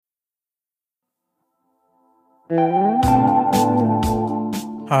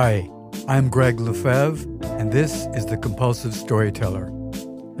Hi, I'm Greg Lefebvre, and this is The Compulsive Storyteller,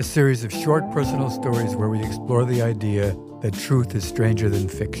 a series of short personal stories where we explore the idea that truth is stranger than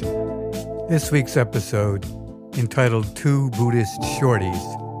fiction. This week's episode, entitled Two Buddhist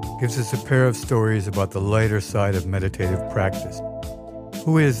Shorties, gives us a pair of stories about the lighter side of meditative practice.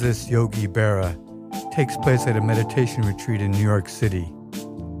 Who Is This Yogi Berra takes place at a meditation retreat in New York City,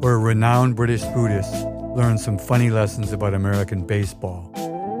 where a renowned British Buddhist learns some funny lessons about American baseball.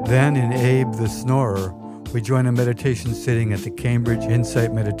 Then in Abe the Snorer, we join a meditation sitting at the Cambridge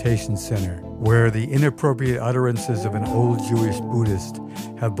Insight Meditation Center, where the inappropriate utterances of an old Jewish Buddhist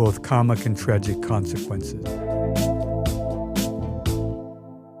have both comic and tragic consequences.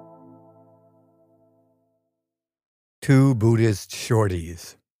 Two Buddhist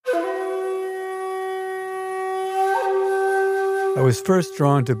Shorties. I was first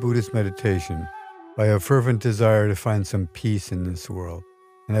drawn to Buddhist meditation by a fervent desire to find some peace in this world,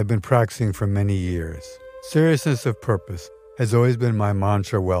 and I've been practicing for many years. Seriousness of purpose has always been my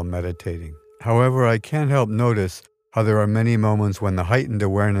mantra while meditating. However, I can't help notice how there are many moments when the heightened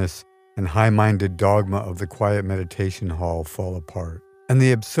awareness and high-minded dogma of the quiet meditation hall fall apart, and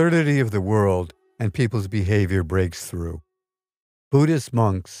the absurdity of the world and people's behavior breaks through. Buddhist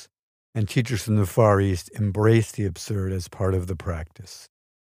monks and teachers from the Far East embrace the absurd as part of the practice.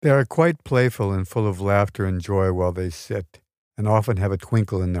 They are quite playful and full of laughter and joy while they sit, and often have a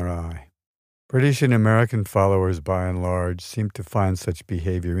twinkle in their eye. British and American followers, by and large, seem to find such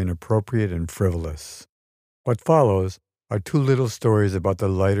behavior inappropriate and frivolous. What follows are two little stories about the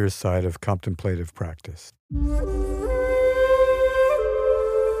lighter side of contemplative practice.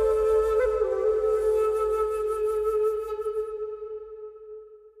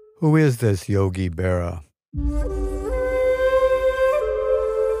 Who is this Yogi Berra?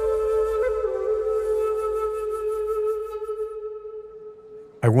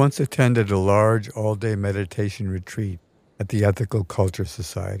 I once attended a large all-day meditation retreat at the Ethical Culture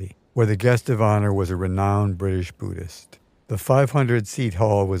Society, where the guest of honor was a renowned British Buddhist. The 500-seat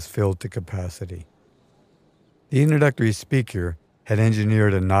hall was filled to capacity. The introductory speaker had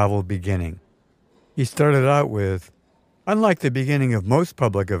engineered a novel beginning. He started out with, "Unlike the beginning of most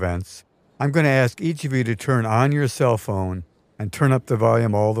public events, I'm going to ask each of you to turn on your cell phone and turn up the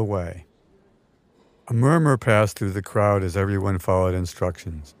volume all the way." A murmur passed through the crowd as everyone followed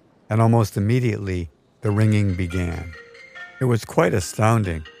instructions, and almost immediately the ringing began. It was quite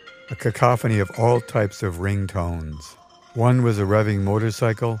astounding, a cacophony of all types of ringtones. One was a revving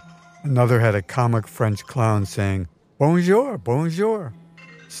motorcycle, another had a comic French clown saying, "Bonjour, bonjour."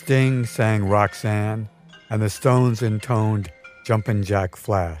 Sting sang Roxanne, and the Stones intoned Jumpin' Jack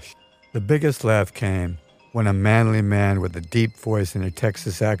Flash. The biggest laugh came when a manly man with a deep voice and a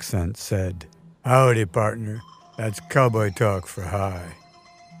Texas accent said, "Howdy, partner. That's cowboy talk for high."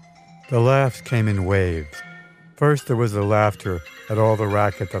 The laughs came in waves. First, there was the laughter at all the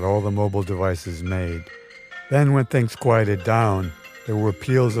racket that all the mobile devices made. Then, when things quieted down, there were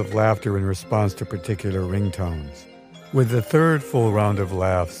peals of laughter in response to particular ringtones. With the third full round of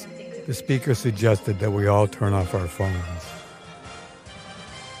laughs, the speaker suggested that we all turn off our phones.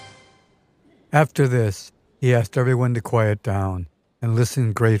 After this, he asked everyone to quiet down and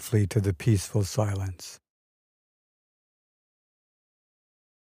listen gratefully to the peaceful silence.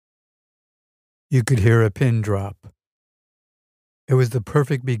 You could hear a pin drop. It was the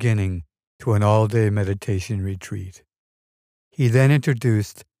perfect beginning to an all-day meditation retreat. He then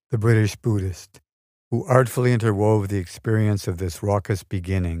introduced the British Buddhist, who artfully interwove the experience of this raucous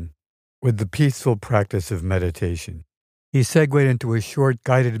beginning with the peaceful practice of meditation. He segued into a short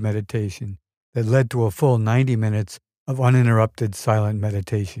guided meditation that led to a full 90 minutes of uninterrupted silent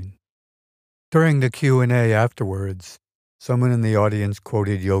meditation. During the Q&A afterwards, someone in the audience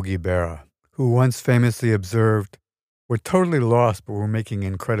quoted Yogi Berra, who once famously observed, "We're totally lost, but we're making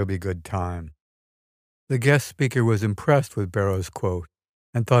incredibly good time." The guest speaker was impressed with Berra's quote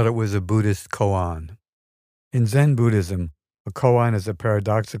and thought it was a Buddhist koan. In Zen Buddhism, a koan is a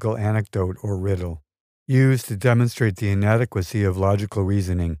paradoxical anecdote or riddle used to demonstrate the inadequacy of logical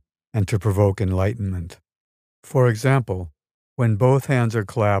reasoning and to provoke enlightenment. For example, when both hands are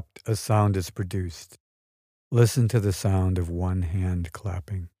clapped, a sound is produced. Listen to the sound of one hand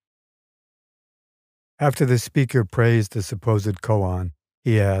clapping. After the speaker praised the supposed koan,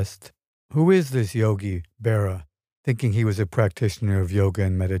 he asked, "Who is this Yogi Berra?" thinking he was a practitioner of yoga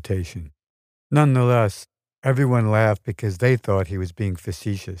and meditation. Nonetheless, everyone laughed because they thought he was being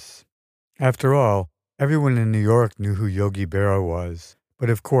facetious. After all, everyone in New York knew who Yogi Berra was, but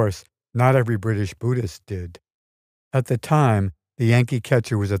of course, not every British Buddhist did. At the time, the Yankee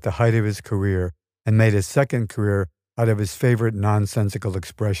catcher was at the height of his career and made a second career out of his favorite nonsensical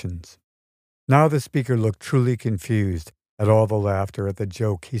expressions. Now the speaker looked truly confused at all the laughter at the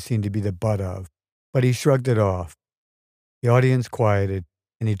joke he seemed to be the butt of, but he shrugged it off. The audience quieted,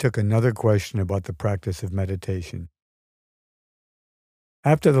 and he took another question about the practice of meditation.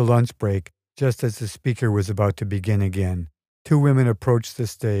 After the lunch break, just as the speaker was about to begin again, two women approached the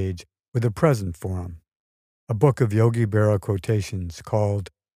stage with a present for him, a book of Yogi Berra quotations called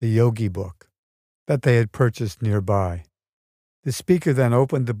the Yogi Book that they had purchased nearby. The speaker then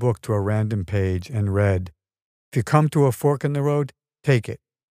opened the book to a random page and read, "If you come to a fork in the road, take it."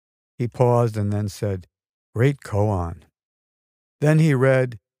 He paused and then said, "Great koan." Then he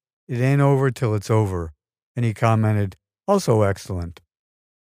read, "It ain't over till it's over," and he commented, "Also excellent."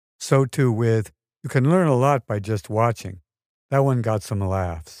 So too with, "You can learn a lot by just watching." That one got some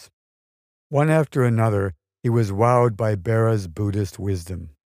laughs. One after another, he was wowed by Berra's Buddhist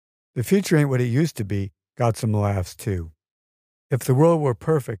wisdom. "The future ain't what it used to be" got some laughs too. "If the world were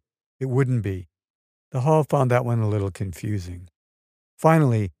perfect, it wouldn't be." The hall found that one a little confusing.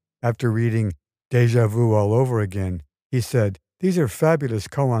 Finally, after reading Deja Vu all over again, he said, "These are fabulous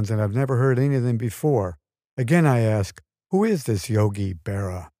koans and I've never heard any of them before. Again I ask, who is this Yogi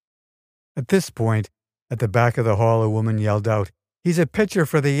Berra?" At this point, at the back of the hall, a woman yelled out, "He's a pitcher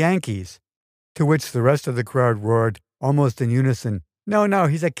for the Yankees," to which the rest of the crowd roared, almost in unison, No,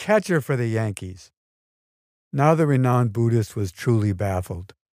 he's a catcher for the Yankees." Now the renowned Buddhist was truly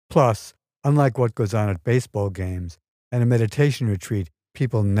baffled. Plus, unlike what goes on at baseball games and a meditation retreat,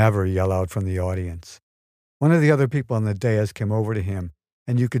 people never yell out from the audience. One of the other people on the dais came over to him,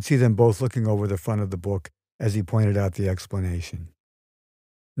 and you could see them both looking over the front of the book as he pointed out the explanation.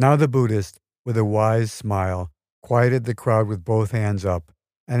 Now the Buddhist, with a wise smile, quieted the crowd with both hands up,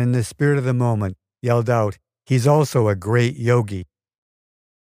 and in the spirit of the moment, yelled out, "He's also a great yogi."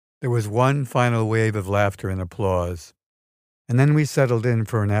 There was one final wave of laughter and applause, and then we settled in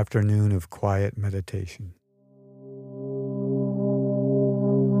for an afternoon of quiet meditation.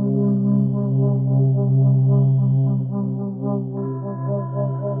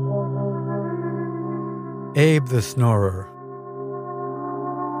 Abe the Snorer.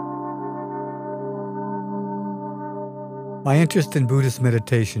 My interest in Buddhist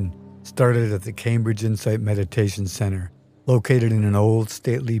meditation started at the Cambridge Insight Meditation Center, located in an old,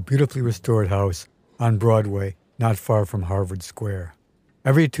 stately, beautifully restored house on Broadway, not far from Harvard Square.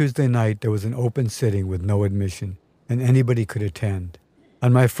 Every Tuesday night there was an open sitting with no admission, and anybody could attend.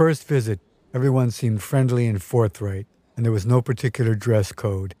 On my first visit, everyone seemed friendly and forthright, and there was no particular dress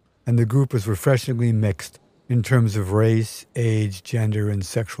code, and the group was refreshingly mixed in terms of race, age, gender, and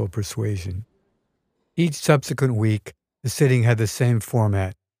sexual persuasion. Each subsequent week, the sitting had the same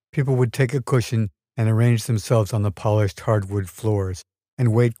format. People would take a cushion and arrange themselves on the polished hardwood floors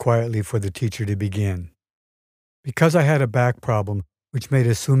and wait quietly for the teacher to begin. Because I had a back problem, which made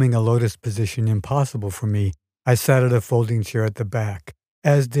assuming a lotus position impossible for me, I sat at a folding chair at the back,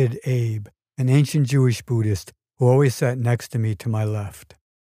 as did Abe, an ancient Jewish Buddhist who always sat next to me to my left.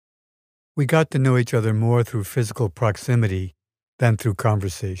 We got to know each other more through physical proximity than through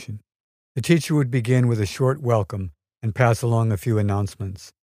conversation. The teacher would begin with a short welcome and pass along a few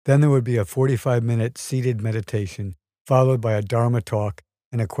announcements. Then there would be a 45-minute seated meditation, followed by a Dharma talk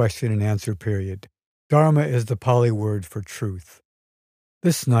and a question and answer period. Dharma is the Pali word for truth.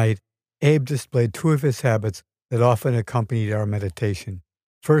 This night, Abe displayed two of his habits that often accompanied our meditation.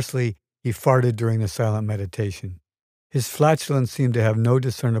 Firstly, he farted during the silent meditation. His flatulence seemed to have no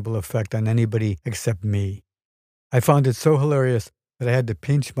discernible effect on anybody except me. I found it so hilarious that I had to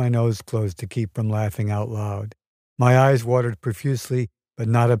pinch my nose closed to keep from laughing out loud. My eyes watered profusely, but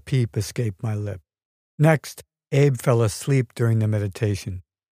not a peep escaped my lip. Next, Abe fell asleep during the meditation.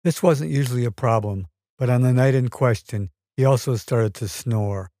 This wasn't usually a problem, but on the night in question, he also started to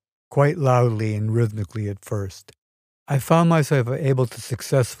snore, quite loudly and rhythmically at first. I found myself able to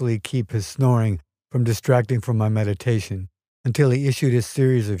successfully keep his snoring from distracting from my meditation until he issued a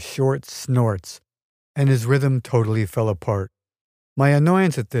series of short snorts, and his rhythm totally fell apart. My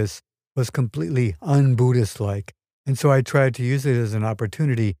annoyance at this was completely un-Buddhist-like, and so I tried to use it as an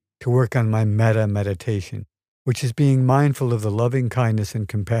opportunity to work on my metta meditation, which is being mindful of the loving kindness and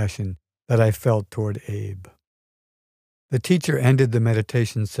compassion that I felt toward Abe. The teacher ended the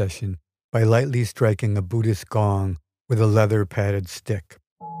meditation session by lightly striking a Buddhist gong with a leather-padded stick.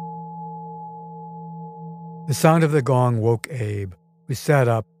 The sound of the gong woke Abe, who sat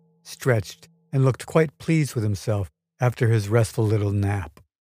up, stretched, and looked quite pleased with himself after his restful little nap.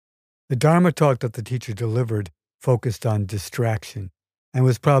 The Dharma talk that the teacher delivered focused on distraction and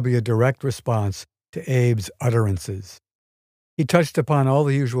was probably a direct response to Abe's utterances. He touched upon all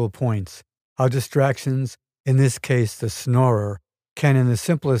the usual points: how distractions, in this case the snorer, can in the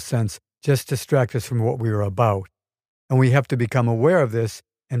simplest sense just distract us from what we are about, and we have to become aware of this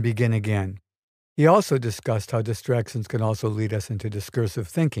and begin again. He also discussed how distractions can also lead us into discursive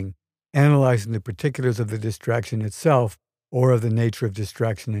thinking, analyzing the particulars of the distraction itself or of the nature of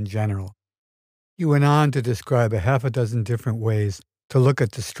distraction in general. He went on to describe a half a dozen different ways to look at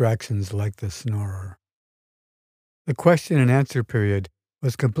distractions like the snorer. The question and answer period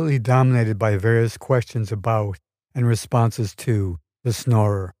was completely dominated by various questions about and responses to the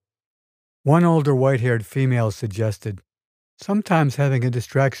snorer. One older white-haired female suggested, sometimes having a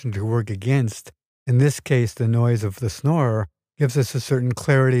distraction to work against, in this case the noise of the snorer, gives us a certain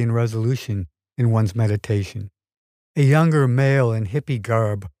clarity and resolution in one's meditation. A younger male in hippie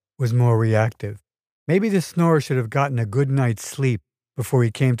garb was more reactive. Maybe the snorer should have gotten a good night's sleep before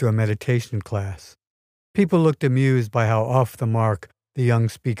he came to a meditation class. People looked amused by how off the mark the young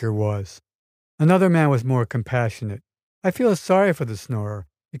speaker was. Another man was more compassionate. I feel sorry for the snorer,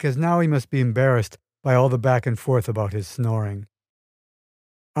 because now he must be embarrassed by all the back and forth about his snoring.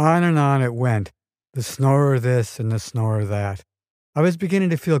 On and on it went, the snorer this and the snorer that. I was beginning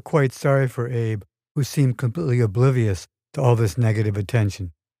to feel quite sorry for Abe, who seemed completely oblivious to all this negative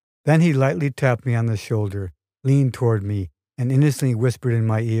attention. Then he lightly tapped me on the shoulder, leaned toward me, and innocently whispered in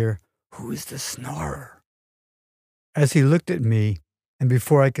my ear, "Who's the snorer?" As he looked at me, and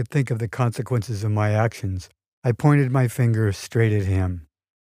before I could think of the consequences of my actions, I pointed my finger straight at him.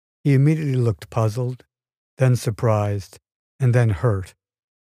 He immediately looked puzzled, then surprised, and then hurt.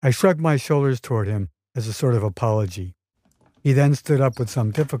 I shrugged my shoulders toward him as a sort of apology. He then stood up with some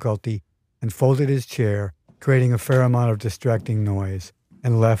difficulty and folded his chair, creating a fair amount of distracting noise,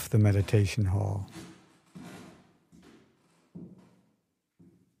 and left the meditation hall.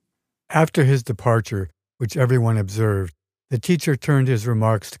 After his departure, which everyone observed, the teacher turned his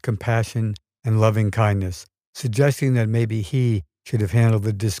remarks to compassion and loving kindness, suggesting that maybe he should have handled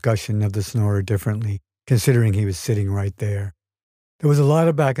the discussion of the snorer differently, considering he was sitting right there. There was a lot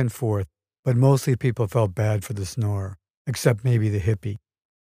of back and forth, but mostly people felt bad for the snorer, except maybe the hippie,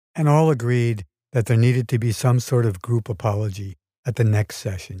 and all agreed that there needed to be some sort of group apology at the next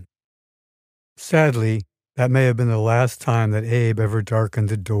session. Sadly, that may have been the last time that Abe ever darkened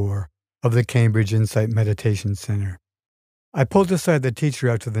the door of the Cambridge Insight Meditation Center. I pulled aside the teacher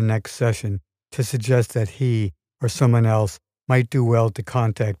after the next session to suggest that he or someone else might do well to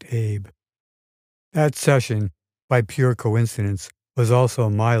contact Abe. That session, by pure coincidence, was also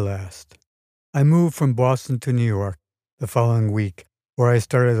my last. I moved from Boston to New York the following week, where I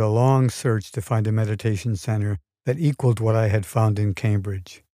started a long search to find a meditation center that equaled what I had found in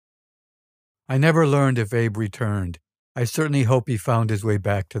Cambridge. I never learned if Abe returned. I certainly hope he found his way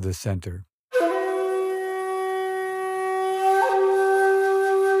back to the center.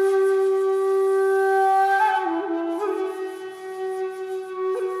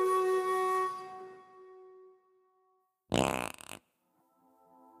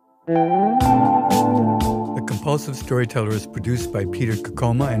 The Compulsive Storyteller is produced by Peter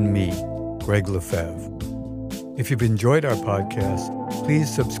Kokoma and me, Greg Lefebvre. If you've enjoyed our podcast, please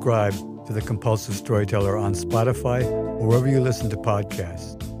subscribe to The Compulsive Storyteller on Spotify or wherever you listen to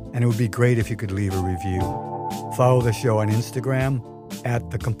podcasts, and it would be great if you could leave a review. Follow the show on Instagram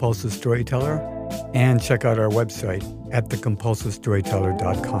 @The Compulsive Storyteller and check out our website at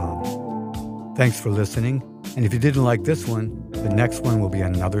thecompulsivestoryteller.com. Thanks for listening, and if you didn't like this one, the next one will be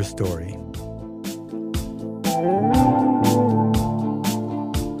another story.